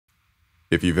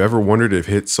If you've ever wondered if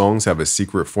hit songs have a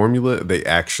secret formula, they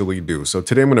actually do. So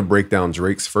today I'm going to break down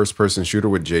Drake's First Person Shooter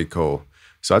with J. Cole.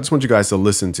 So I just want you guys to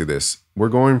listen to this. We're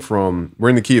in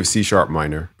the key of C sharp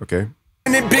minor, okay?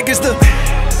 And it big as the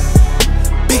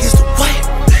what? Big as the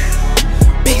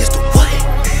what? Big as the what?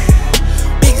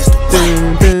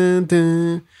 Dun,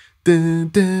 dun, dun,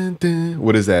 dun, dun.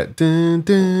 What is that? Dun,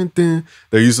 dun, dun.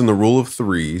 They're using the rule of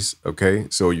threes, okay?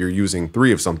 So you're using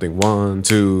three of something. 1,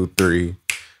 2, 3.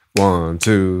 1,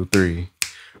 2, 3.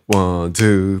 1,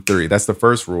 2, 3. That's the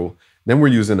first rule. Then we're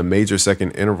using a major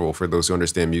second interval for those who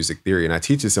understand music theory. And I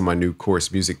teach this in my new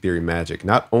course, Music Theory Magic.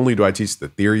 Not only do I teach the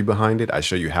theory behind it, I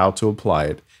show you how to apply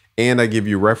it. And I give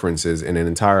you references in an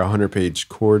entire 100-page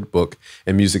chord book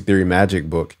and Music Theory Magic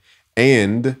book.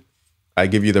 And I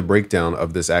give you the breakdown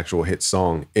of this actual hit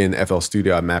song. In FL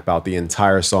Studio, I map out the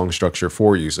entire song structure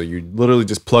for you. So you literally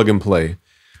just plug and play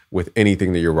with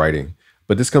anything that you're writing.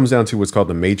 But this comes down to what's called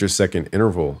the major second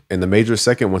interval. And the major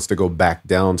second wants to go back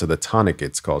down to the tonic,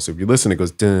 it's called. So if you listen, it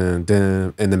goes dun,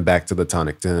 dun, and then back to the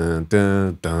tonic. Dun,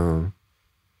 dun, dun.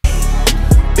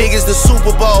 Big as the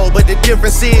Super Bowl, but the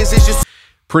difference is it's just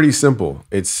Pretty simple.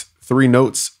 It's 3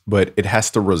 notes, but it has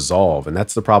to resolve. And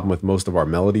that's the problem with most of our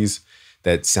melodies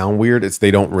that sound weird.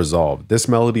 They don't resolve. This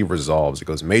melody resolves. It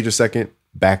goes major second,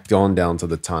 back on down to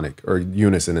the tonic, or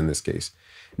unison in this case.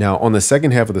 Now, on the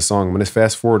second half of the song, I'm going to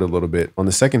fast forward a little bit. On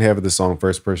the second half of the song,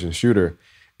 First Person Shooter,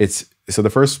 so the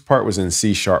first part was in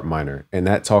C sharp minor, and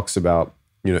that talks about,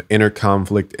 inner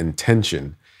conflict and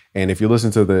tension. And if you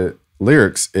listen to the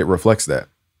lyrics, it reflects that.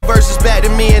 versus back to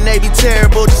me and they be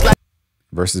terrible, just like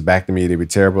Versus back to me, they be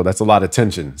terrible. That's a lot of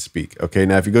tension speak. Okay,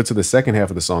 now if you go to the second half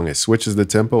of the song, it switches the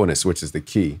tempo and it switches the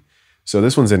key. So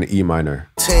this one's in E minor.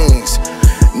 teens.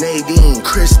 Nadine,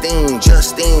 Christine,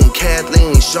 Justine,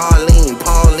 Kathleen, Charlene,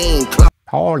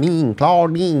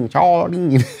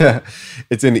 Pauline,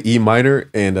 It's in E minor,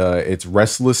 and it's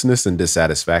restlessness and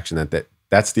dissatisfaction.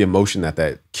 That's the emotion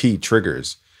that key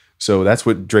triggers. So that's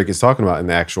what Drake is talking about in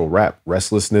the actual rap: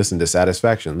 restlessness and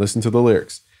dissatisfaction. Listen to the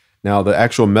lyrics. Now the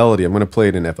actual melody, I'm going to play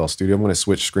it in FL Studio. I'm going to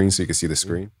switch screens so you can see the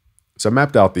screen. So I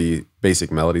mapped out the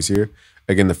basic melodies here.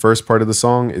 Again, the first part of the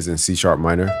song is in C sharp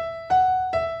minor.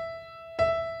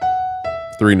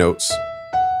 3 notes.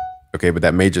 Okay, but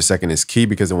that major second is key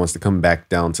because it wants to come back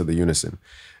down to the unison.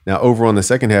 Now, over on the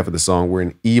second half of the song, we're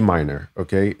in E minor,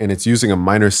 okay? And it's using a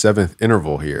minor 7th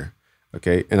interval here,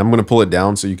 okay? And I'm going to pull it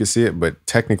down so you can see it, but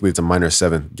technically it's a minor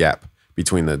 7th gap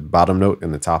between the bottom note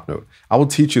and the top note. I will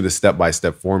teach you the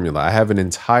step-by-step formula. I have an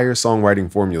entire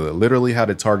songwriting formula, literally how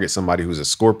to target somebody who's a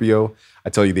Scorpio. I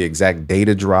tell you the exact day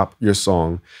to drop your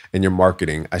song and your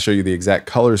marketing. I show you the exact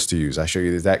colors to use. I show you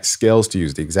the exact scales to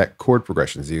use, the exact chord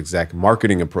progressions, the exact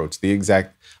marketing approach, the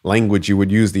exact language you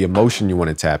would use, the emotion you want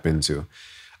to tap into.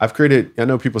 I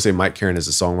know people say Mike Caren is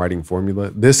a songwriting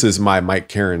formula. This is my Mike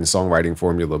Caren songwriting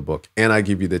formula book. And I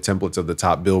give you the templates of the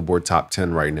top Billboard top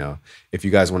 10 right now. If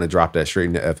you guys want to drop that straight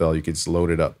into FL, you can just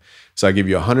load it up. So I give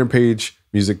you a 100-page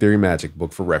Music Theory Magic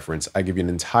book for reference. I give you an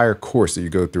entire course that you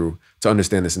go through to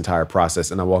understand this entire process.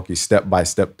 And I walk you step by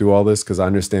step through all this because I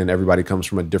understand everybody comes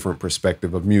from a different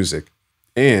perspective of music.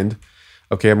 And,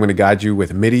 okay, I'm going to guide you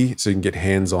with MIDI so you can get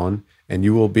hands-on. And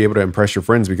you will be able to impress your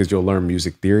friends because you'll learn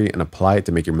music theory and apply it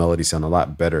to make your melody sound a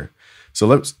lot better. So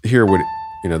let's hear what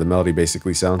the melody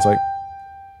basically sounds like.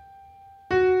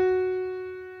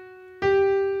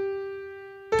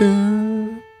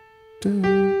 Dun, dun.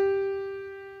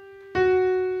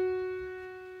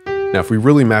 Now, if we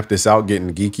really map this out,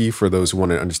 getting geeky for those who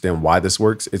want to understand why this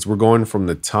works, we're going from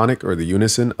the tonic or the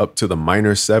unison up to the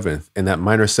minor 7th, and that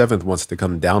minor 7th wants to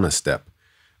come down a step,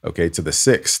 okay, to the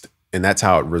 6th. And that's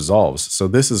how it resolves. So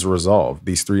this is resolved,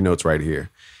 these 3 notes right here.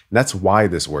 And that's why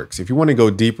this works. If you want to go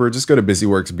deeper, just go to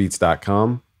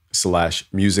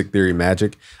busyworksbeats.com/music theory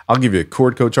magic. I'll give you a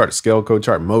chord code chart, scale code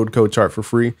chart, mode code chart for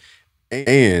free.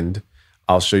 And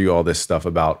I'll show you all this stuff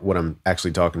about what I'm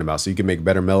actually talking about. So you can make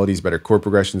better melodies, better chord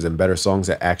progressions, and better songs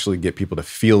that actually get people to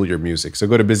feel your music. So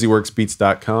go to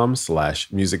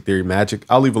busyworksbeats.com/music theory magic.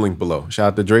 I'll leave a link below.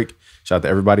 Shout out to Drake. Shout out to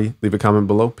everybody. Leave a comment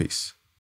below. Peace.